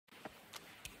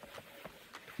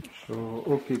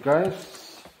Okay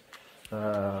guys,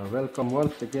 welcome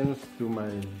once again to my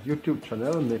YouTube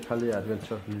channel Meghalaya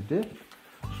Adventure Holiday.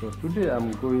 So today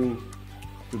I'm going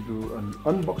to do an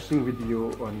unboxing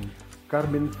video on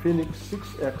Garmin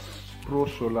Fenix6X Pro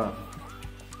Solar.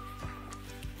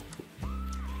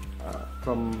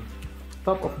 From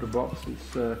top of the box,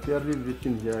 it's clearly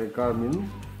written here Garmin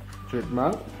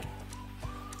trademark.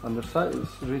 On the side is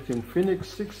written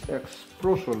Fenix6X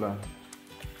Pro Solar.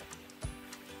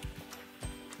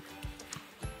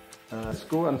 Let's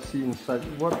go and see inside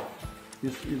what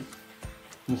this is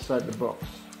inside the box.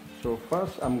 So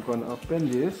first I'm gonna open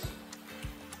this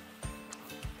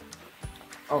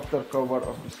outer cover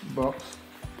of this box.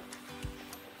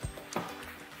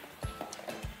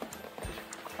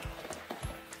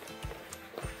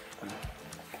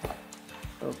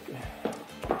 Okay,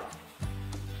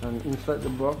 and inside the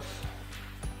box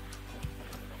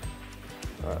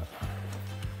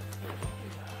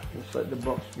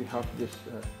we have this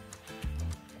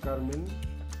Garmin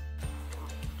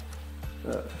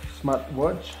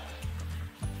smartwatch,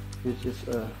 which is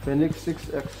a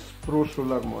Fenix6X Pro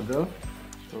Solar model.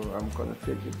 So I'm gonna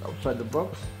take it outside the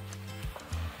box.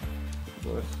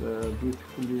 So it's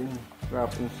beautifully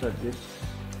wrapped inside this.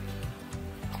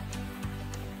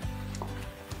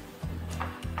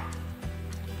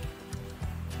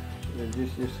 So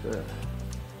this is a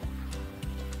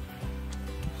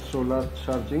solar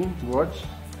charging watch.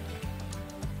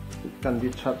 It can be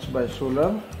charged by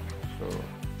solar, so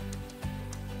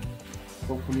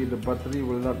hopefully the battery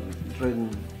will not drain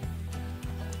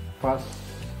fast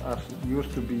as it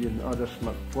used to be in other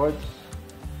smartwatches.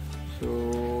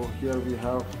 So here we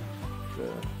have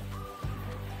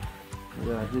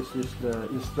this is the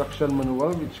instruction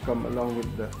manual which come along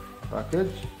with the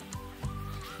package.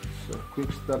 It's a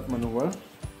quick start manual.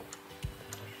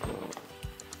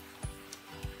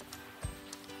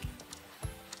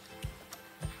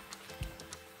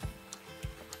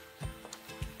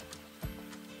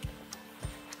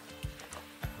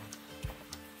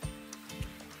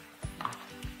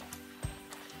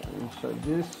 Inside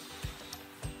this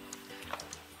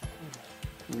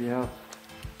we have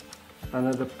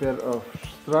another pair of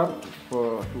straps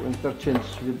to interchange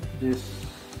with this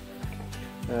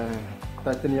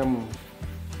titanium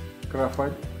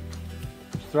graphite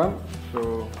strap.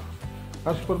 So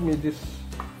as for me, this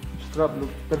strap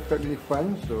looks perfectly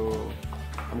fine, so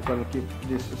I'm gonna keep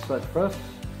this aside first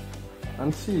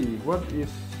and see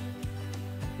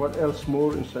what else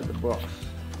more inside the box.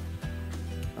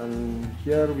 And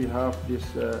here we have this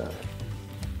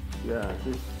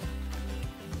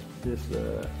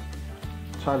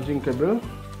charging cable.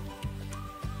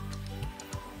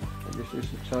 This is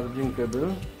a charging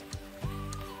cable,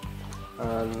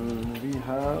 and we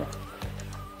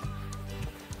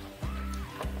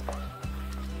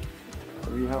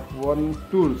have one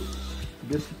tools.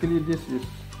 Basically this is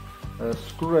a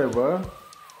screwdriver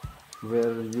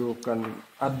where you can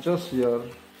adjust your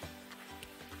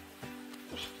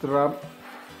strap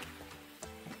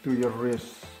to your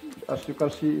wrist. As you can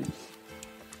see,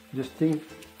 this thing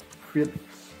fits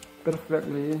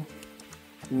perfectly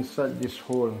inside this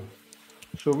hole.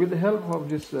 So with the help of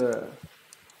this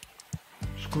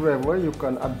screwdriver, you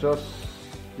can adjust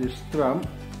this strap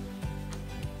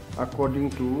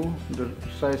according to the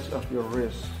size of your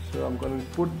wrist. So I'm going to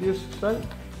put this aside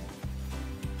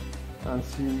and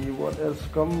see what else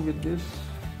comes with this.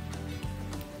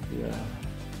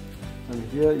 And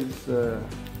here is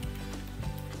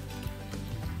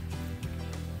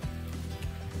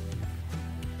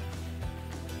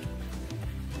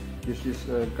this is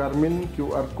a Garmin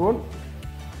QR code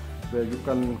where you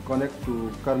can connect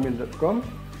to Garmin.com.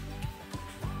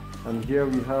 And here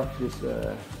we have this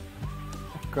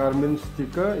Garmin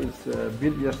sticker. It's a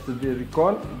beat yesterday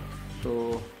recon.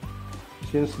 So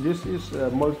since this is a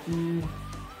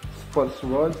multi-sports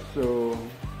watch, so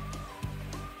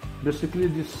basically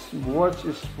this watch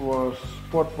is for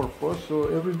sport purpose, so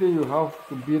every day you have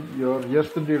to beat your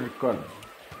yesterday record.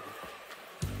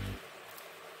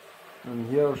 And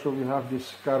here also we have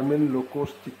this Garmin logo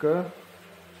sticker,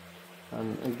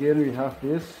 and again we have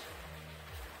this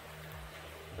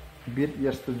beat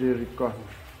yesterday record.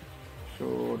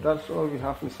 So that's all we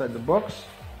have inside the box.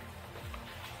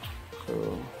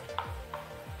 So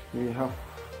we have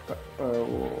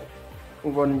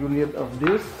one unit of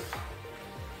this.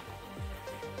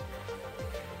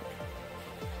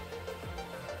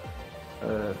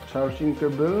 Charging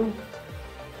cable,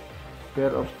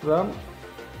 pair of straps,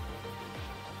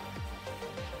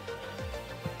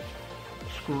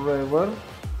 screwdriver,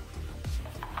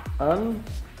 and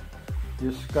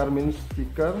this Garmin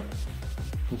sticker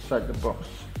inside the box.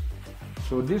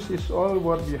 So this is all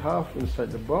what we have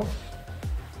inside the box.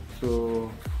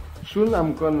 So soon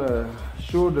I'm gonna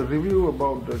show the review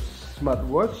about the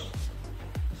smartwatch.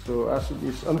 So as it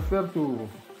is unfair to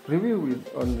review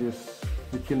it on this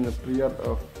within a period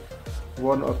of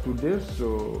 1 or 2 days,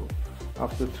 so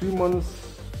after 3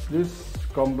 months please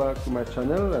come back to my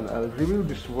channel and I'll review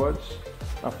this watch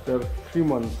after 3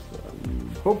 months.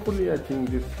 Hopefully I think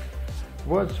this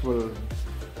watch will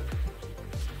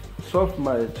solve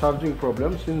my charging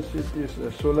problem, since it is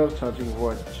a solar charging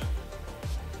watch.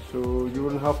 So you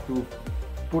will have to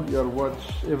put your watch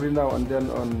every now and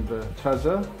then on the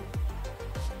charger.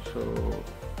 So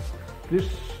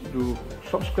please do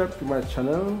subscribe to my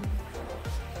channel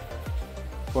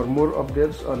for more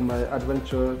updates on my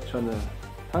adventure channel.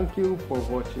 Thank you for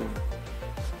watching.